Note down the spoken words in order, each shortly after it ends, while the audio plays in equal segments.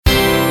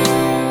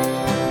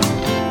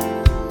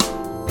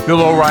Bill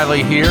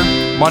O'Reilly here,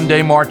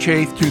 Monday, March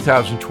 8th,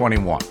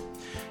 2021.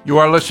 You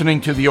are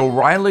listening to the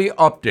O'Reilly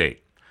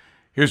Update.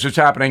 Here's what's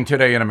happening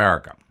today in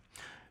America.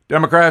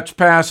 Democrats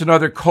pass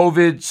another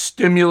COVID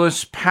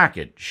stimulus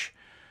package.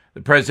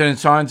 The president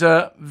signs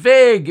a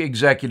vague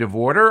executive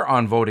order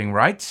on voting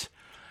rights.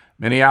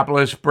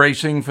 Minneapolis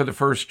bracing for the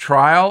first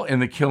trial in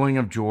the killing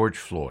of George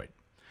Floyd.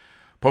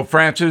 Pope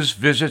Francis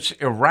visits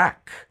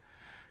Iraq.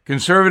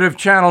 Conservative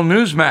channel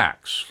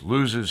Newsmax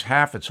loses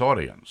half its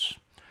audience.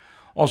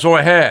 Also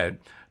ahead,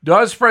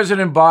 does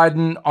President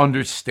Biden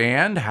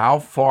understand how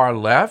far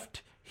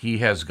left he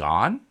has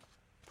gone?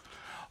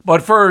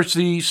 But first,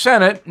 the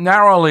Senate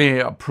narrowly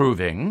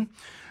approving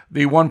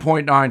the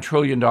 $1.9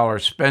 trillion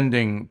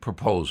spending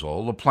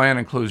proposal. The plan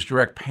includes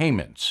direct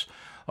payments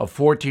of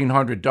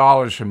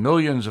 $1,400 for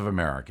millions of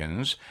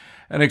Americans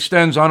and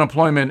extends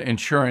unemployment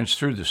insurance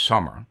through the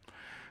summer.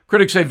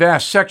 Critics say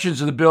vast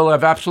sections of the bill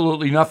have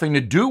absolutely nothing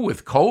to do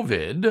with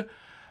COVID,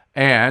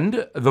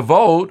 and the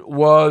vote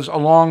was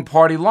along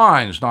party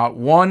lines. Not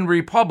one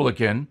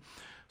Republican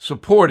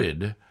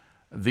supported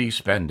the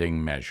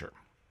spending measure.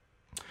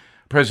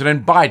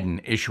 President Biden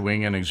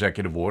issuing an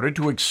executive order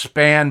to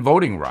expand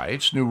voting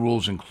rights. New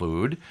rules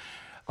include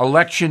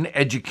election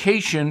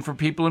education for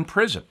people in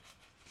prison,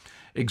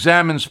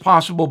 examines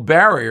possible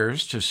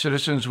barriers to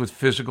citizens with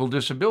physical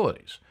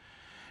disabilities,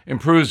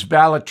 improves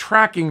ballot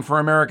tracking for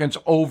Americans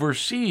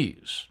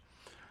overseas.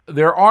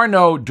 There are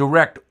no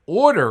direct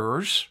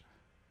orders,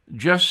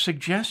 just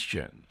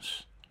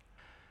suggestions.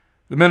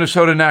 The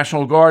Minnesota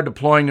National Guard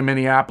deploying to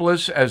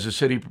Minneapolis as the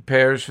city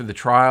prepares for the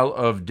trial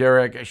of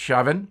Derek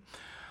Chauvin,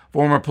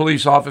 former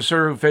police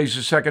officer who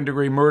faces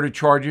second-degree murder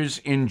charges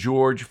in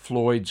George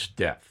Floyd's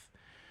death.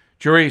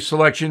 Jury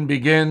selection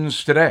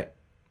begins today.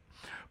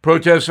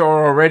 Protests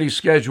are already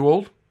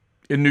scheduled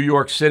in New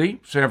York City,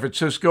 San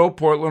Francisco,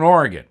 Portland,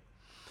 Oregon.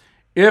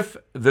 If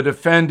the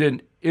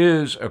defendant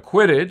is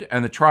acquitted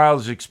and the trial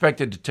is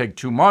expected to take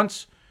 2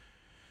 months,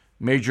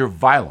 major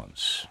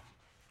violence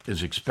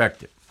is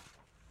expected.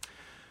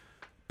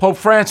 Pope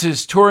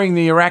Francis touring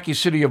the Iraqi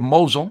city of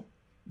Mosul.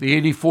 The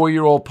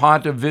 84-year-old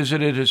pontiff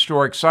visited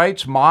historic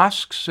sites,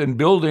 mosques, and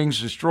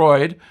buildings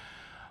destroyed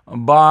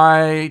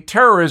by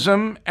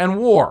terrorism and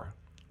war.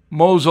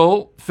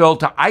 Mosul fell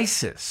to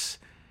ISIS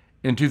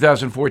in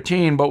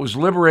 2014, but was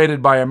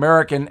liberated by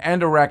American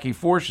and Iraqi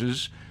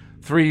forces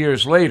 3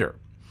 years later.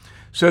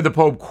 Said the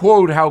Pope,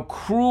 quote, "How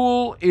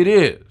cruel it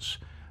is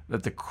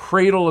that the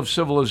cradle of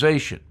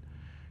civilization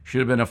should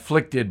have been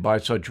afflicted by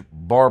such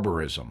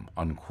barbarism,"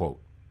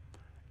 unquote.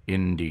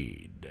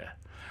 Indeed.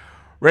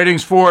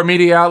 Ratings for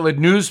media outlet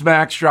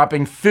Newsmax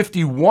dropping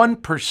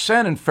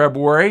 51% in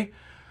February.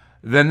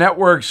 The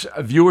network's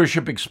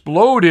viewership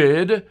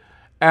exploded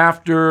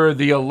after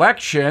the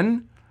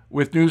election,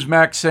 with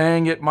Newsmax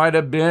saying it might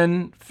have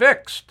been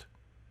fixed.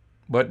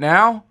 But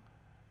now,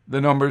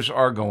 the numbers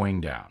are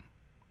going down.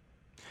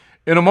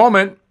 In a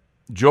moment,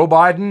 Joe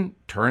Biden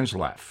turns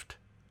left.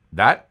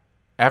 That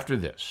after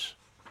this.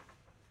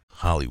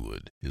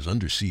 Hollywood is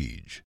under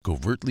siege,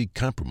 covertly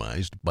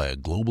compromised by a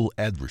global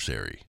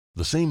adversary.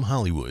 The same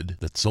Hollywood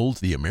that sold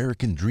the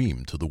American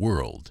dream to the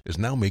world is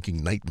now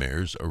making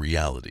nightmares a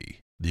reality.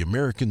 The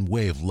American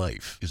way of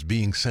life is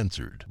being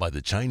censored by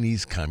the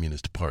Chinese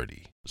Communist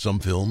Party. Some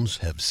films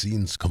have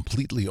scenes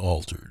completely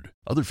altered.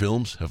 Other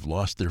films have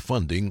lost their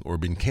funding or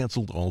been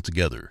canceled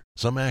altogether.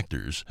 Some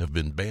actors have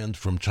been banned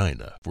from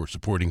China for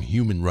supporting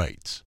human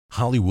rights.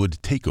 Hollywood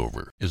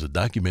Takeover is a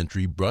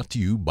documentary brought to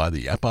you by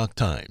the Epoch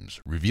Times,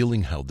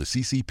 revealing how the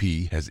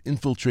CCP has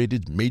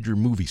infiltrated major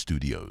movie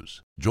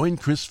studios. Join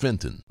Chris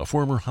Fenton, a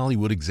former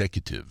Hollywood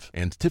executive,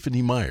 and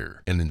Tiffany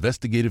Meyer, an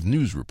investigative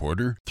news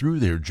reporter, through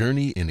their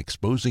journey in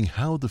exposing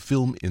how the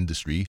film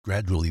industry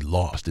gradually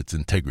lost its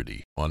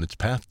integrity on its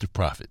path to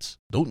profits.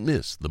 Don't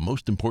miss the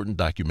most important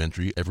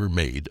documentary ever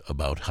made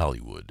about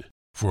Hollywood.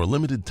 For a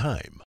limited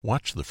time,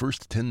 watch the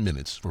first 10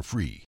 minutes for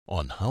free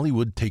on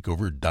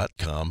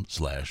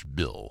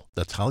HollywoodTakeover.com/Bill.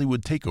 That's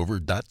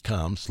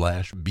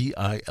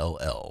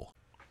HollywoodTakeover.com/BILL.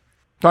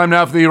 Time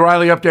now for the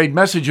O'Reilly Update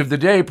message of the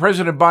day,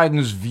 President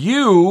Biden's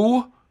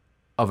view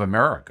of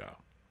America.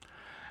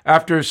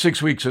 After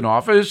 6 weeks in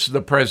office,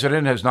 the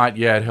president has not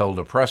yet held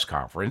a press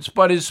conference,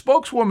 but his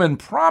spokeswoman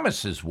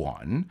promises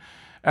one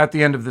at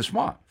the end of this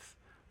month.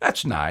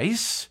 That's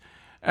nice,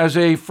 as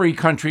a free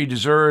country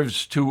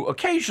deserves to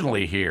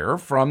occasionally hear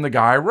from the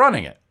guy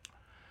running it.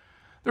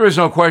 There is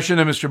no question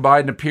that Mr.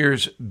 Biden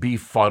appears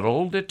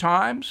befuddled at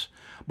times,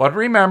 but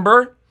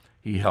remember,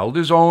 he held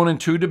his own in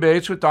 2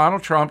 debates with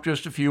Donald Trump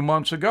just a few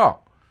months ago.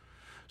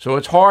 So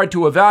it's hard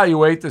to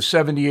evaluate the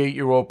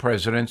 78-year-old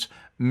president's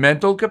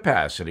mental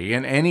capacity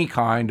in any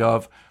kind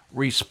of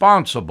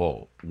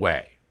responsible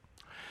way.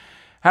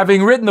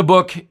 Having written the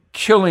book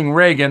Killing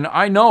Reagan,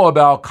 I know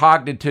about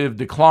cognitive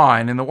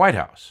decline in the White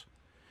House.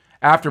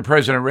 After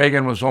President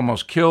Reagan was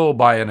almost killed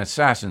by an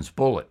assassin's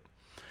bullet,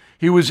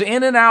 he was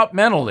in and out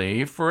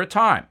mentally for a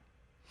time.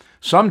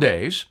 Some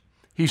days,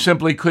 he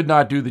simply could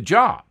not do the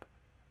job,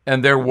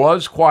 and there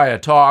was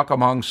quiet talk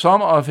among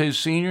some of his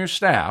senior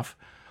staff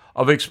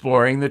of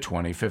exploring the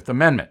 25th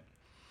Amendment.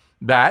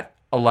 That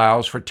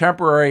allows for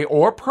temporary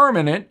or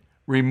permanent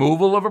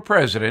removal of a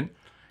president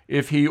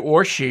if he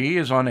or she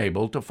is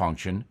unable to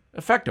function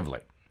effectively.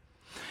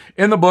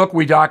 In the book,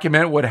 we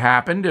document what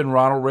happened in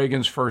Ronald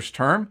Reagan's first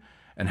term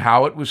and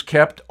how it was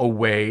kept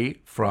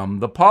away from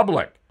the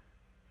public.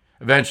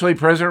 Eventually,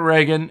 President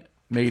Reagan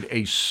made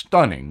a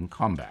stunning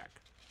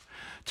comeback.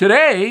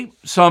 Today,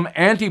 some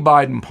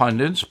anti-Biden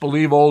pundits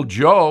believe old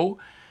Joe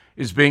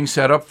is being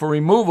set up for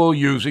removal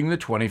using the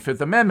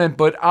 25th Amendment,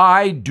 but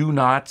I do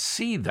not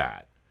see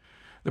that.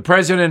 The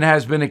president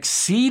has been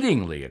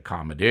exceedingly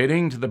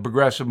accommodating to the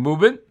progressive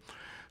movement,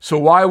 so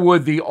why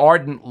would the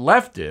ardent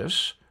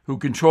leftists, who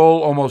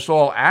control almost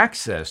all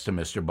access to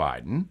Mr.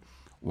 Biden,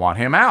 want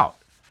him out?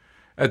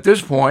 At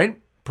this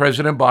point,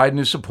 President Biden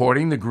is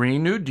supporting the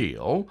Green New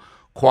Deal,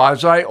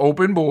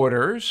 quasi-open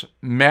borders,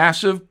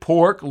 massive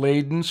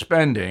pork-laden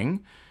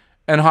spending,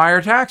 and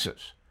higher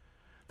taxes.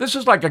 This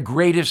is like a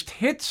greatest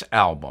hits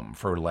album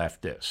for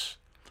leftists.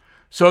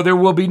 So there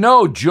will be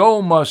no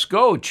Joe must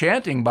go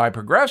chanting by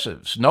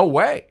progressives. No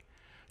way.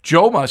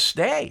 Joe must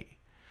stay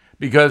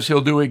because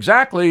he'll do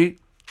exactly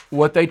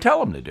what they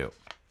tell him to do.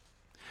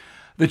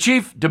 The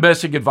chief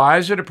domestic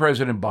advisor to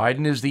President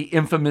Biden is the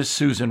infamous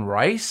Susan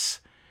Rice,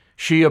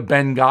 she of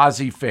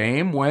Benghazi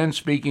fame. When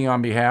speaking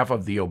on behalf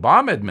of the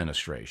Obama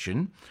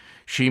administration,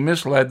 she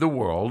misled the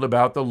world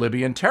about the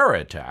Libyan terror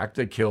attack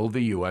that killed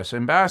the U.S.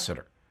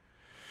 ambassador.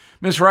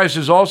 Ms. Rice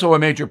is also a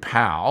major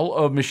pal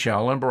of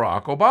Michelle and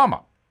Barack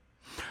Obama.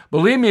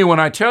 Believe me when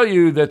I tell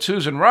you that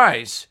Susan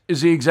Rice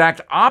is the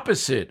exact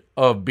opposite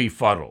of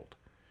befuddled.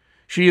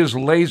 She is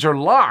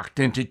laser-locked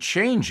into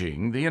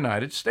changing the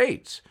United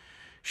States.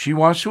 She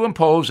wants to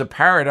impose a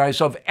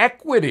paradise of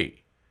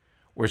equity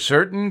where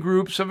certain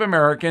groups of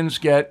Americans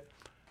get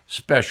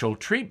special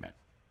treatment.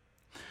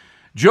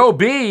 Joe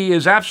B.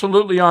 is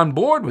absolutely on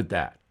board with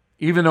that,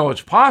 even though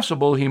it's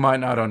possible he might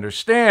not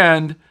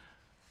understand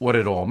what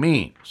it all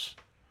means.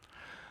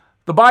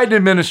 The Biden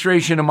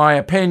administration, in my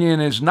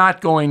opinion, is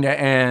not going to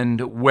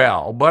end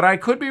well, but I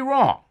could be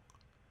wrong.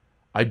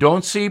 I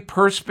don't see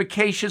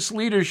perspicacious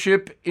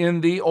leadership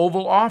in the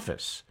Oval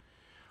Office.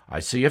 I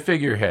see a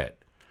figurehead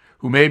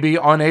who may be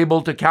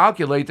unable to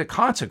calculate the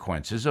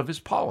consequences of his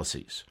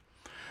policies.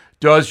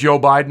 Does Joe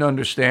Biden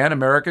understand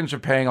Americans are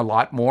paying a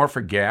lot more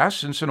for gas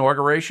since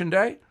Inauguration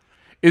Day?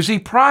 Is he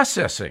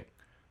processing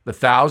the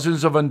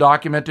thousands of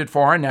undocumented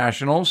foreign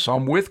nationals,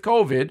 some with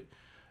COVID,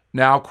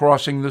 now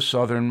crossing the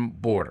southern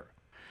border?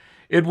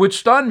 It would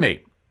stun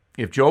me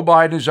if Joe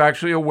Biden is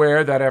actually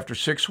aware that after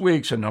 6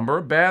 weeks, a number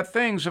of bad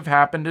things have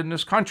happened in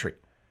this country.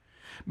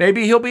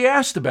 Maybe he'll be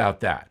asked about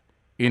that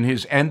in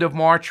his end of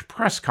March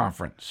press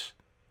conference.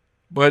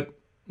 But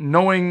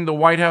knowing the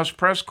White House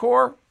press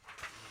corps,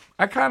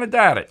 I kind of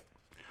doubt it.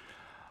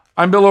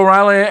 I'm Bill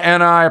O'Reilly,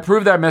 and I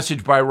approve that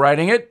message by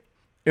writing it.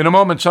 In a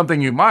moment,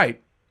 something you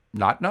might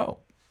not know.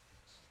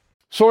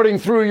 Sorting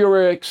through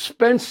your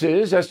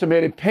expenses,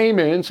 estimated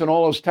payments, and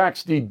all those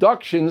tax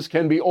deductions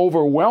can be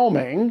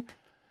overwhelming.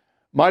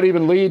 Might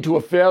even lead to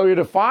a failure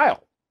to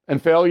file and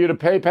failure to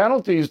pay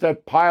penalties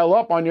that pile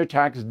up on your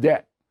tax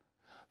debt.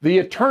 The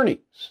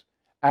attorneys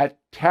at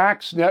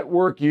Tax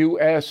Network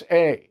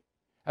USA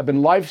have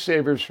been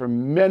lifesavers for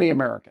many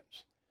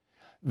Americans.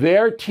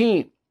 Their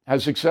team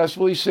has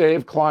successfully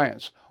saved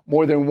clients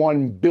more than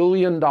 $1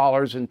 billion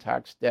in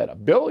tax debt.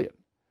 $1 billion.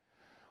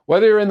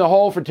 Whether you're in the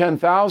hole for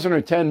 $10,000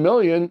 or $10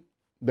 million,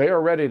 they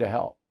are ready to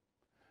help.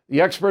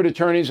 The expert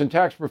attorneys and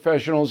tax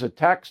professionals at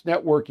Tax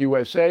Network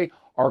USA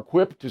are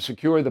equipped to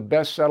secure the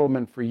best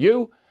settlement for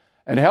you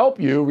and help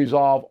you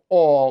resolve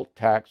all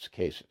tax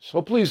cases.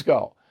 So please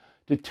go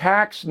to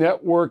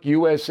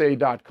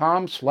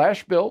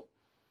taxnetworkusa.com/bill,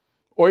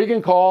 or you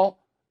can call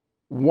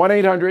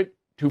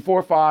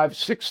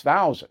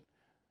 1-800-245-6000.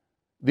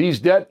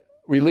 These debt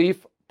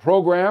relief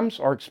programs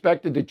are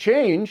expected to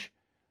change,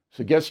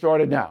 so get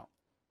started now.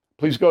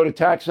 Please go to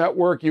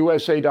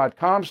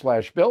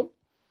taxnetworkusa.com/bill,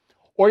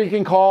 or you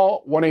can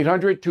call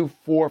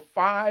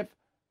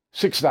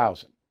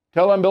 1-800-245-6000.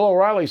 Tell them Bill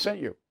O'Reilly sent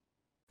you.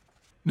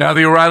 Now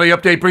the O'Reilly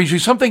Update brings you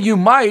something you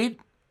might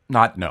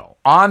not know.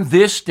 On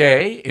this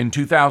day in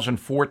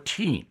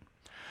 2014,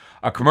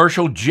 a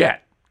commercial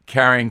jet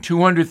carrying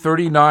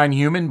 239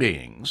 human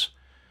beings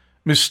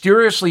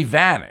mysteriously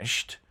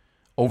vanished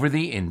over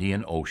the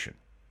Indian Ocean.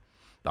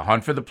 The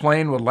hunt for the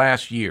plane would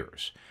last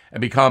years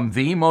and become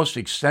the most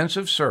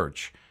extensive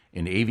search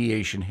in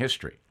aviation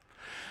history.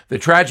 The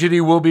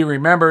tragedy will be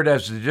remembered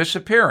as the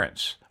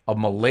disappearance of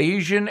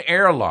Malaysian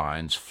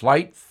Airlines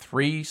Flight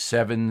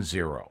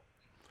 370.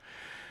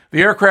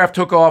 The aircraft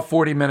took off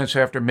 40 minutes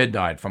after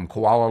midnight from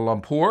Kuala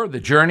Lumpur. The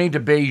journey to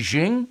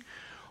Beijing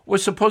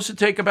was supposed to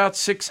take about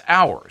 6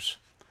 hours.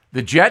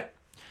 The jet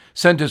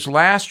sent its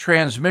last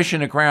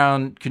transmission to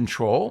ground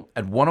control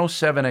at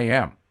 1:07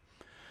 a.m.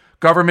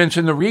 Governments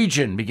in the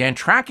region began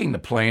tracking the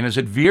plane as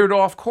it veered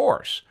off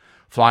course,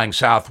 flying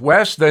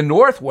southwest, then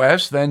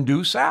northwest, then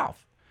due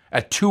south.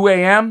 At 2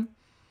 a.m.,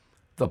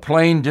 the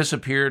plane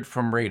disappeared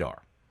from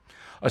radar.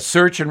 A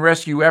search and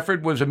rescue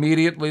effort was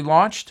immediately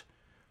launched.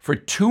 For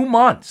 2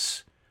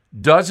 months,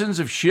 dozens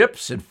of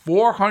ships and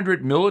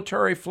 400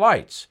 military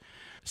flights,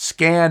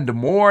 scanned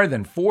more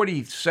than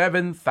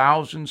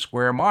 47,000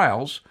 square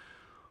miles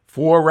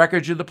for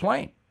wreckage of the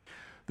plane.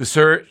 The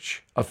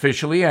search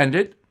officially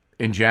ended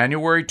in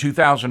January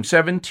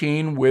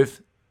 2017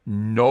 with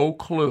no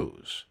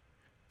clues.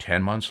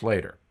 10 months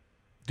later,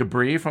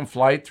 debris from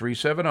Flight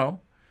 370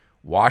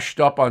 washed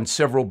up on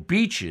several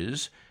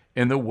beaches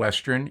in the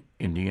western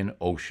Indian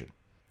Ocean.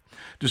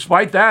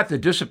 Despite that, the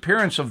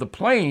disappearance of the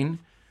plane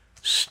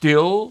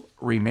still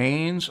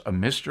remains a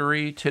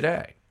mystery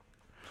today.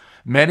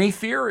 Many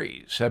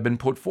theories have been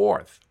put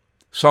forth.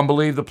 Some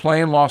believe the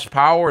plane lost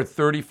power at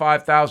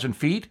 35,000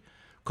 feet,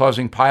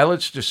 causing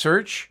pilots to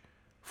search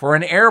for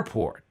an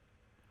airport.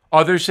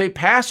 Others say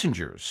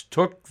passengers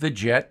took the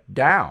jet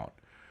down.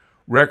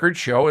 Records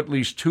show at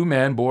least 2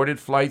 men boarded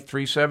Flight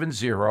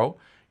 370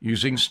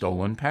 using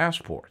stolen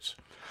passports.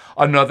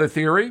 Another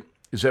theory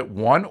is that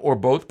one or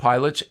both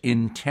pilots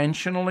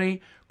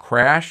intentionally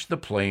crashed the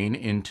plane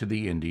into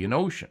the Indian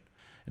Ocean.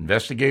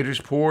 Investigators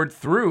poured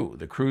through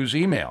the crew's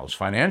emails,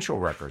 financial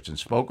records, and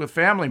spoke with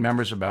family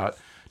members about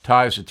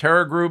ties to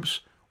terror groups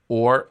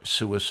or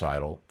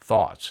suicidal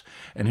thoughts.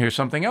 And here's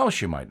something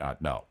else you might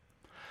not know.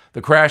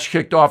 The crash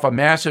kicked off a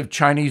massive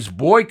Chinese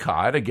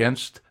boycott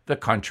against the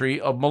country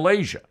of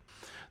Malaysia.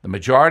 The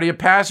majority of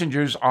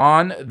passengers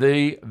on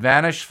the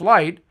vanished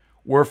flight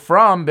were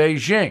from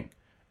Beijing,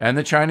 and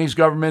the Chinese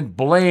government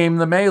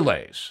blamed the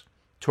Malays.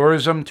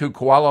 Tourism to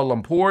Kuala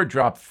Lumpur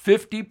dropped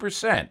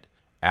 50%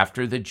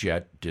 after the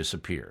jet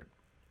disappeared.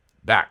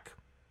 Back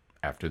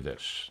after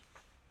this.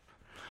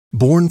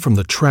 Born from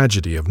the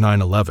tragedy of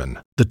 9/11,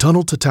 the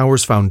Tunnel to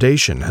Towers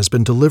Foundation has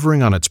been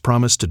delivering on its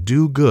promise to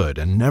do good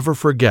and never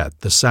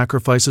forget the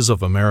sacrifices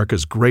of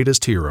America's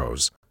greatest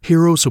heroes.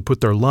 Heroes who put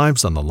their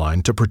lives on the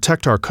line to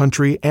protect our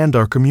country and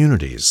our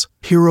communities.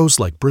 Heroes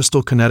like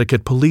Bristol,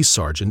 Connecticut Police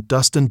Sergeant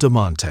Dustin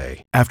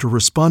DeMonte. After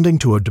responding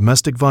to a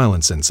domestic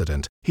violence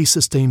incident, he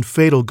sustained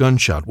fatal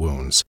gunshot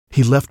wounds.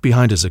 He left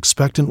behind his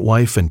expectant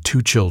wife and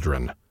 2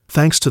 children.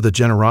 Thanks to the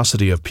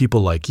generosity of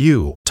people like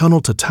you,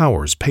 Tunnel to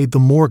Towers paid the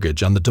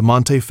mortgage on the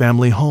DeMonte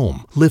family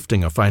home,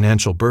 lifting a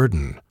financial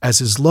burden. As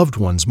his loved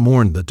ones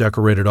mourned the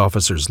decorated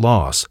officer's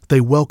loss, they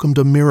welcomed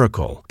a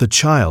miracle, the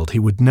child he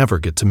would never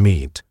get to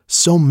meet.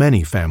 So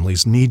many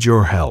families need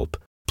your help.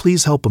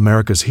 Please help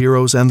America's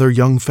heroes and their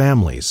young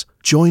families.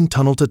 Join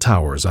Tunnel to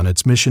Towers on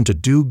its mission to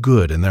do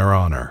good in their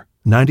honor.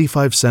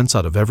 95 cents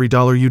out of every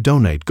dollar you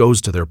donate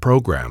goes to their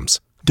programs.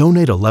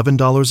 Donate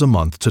 $11 a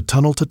month to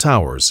Tunnel to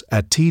Towers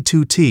at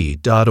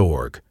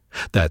T2T.org.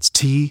 That's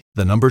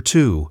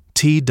T2T.org.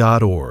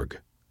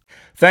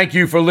 Thank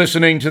you for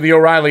listening to the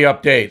O'Reilly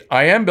Update.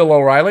 I am Bill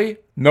O'Reilly.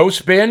 No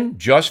spin,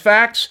 just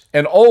facts,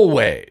 and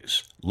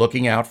always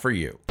looking out for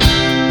you.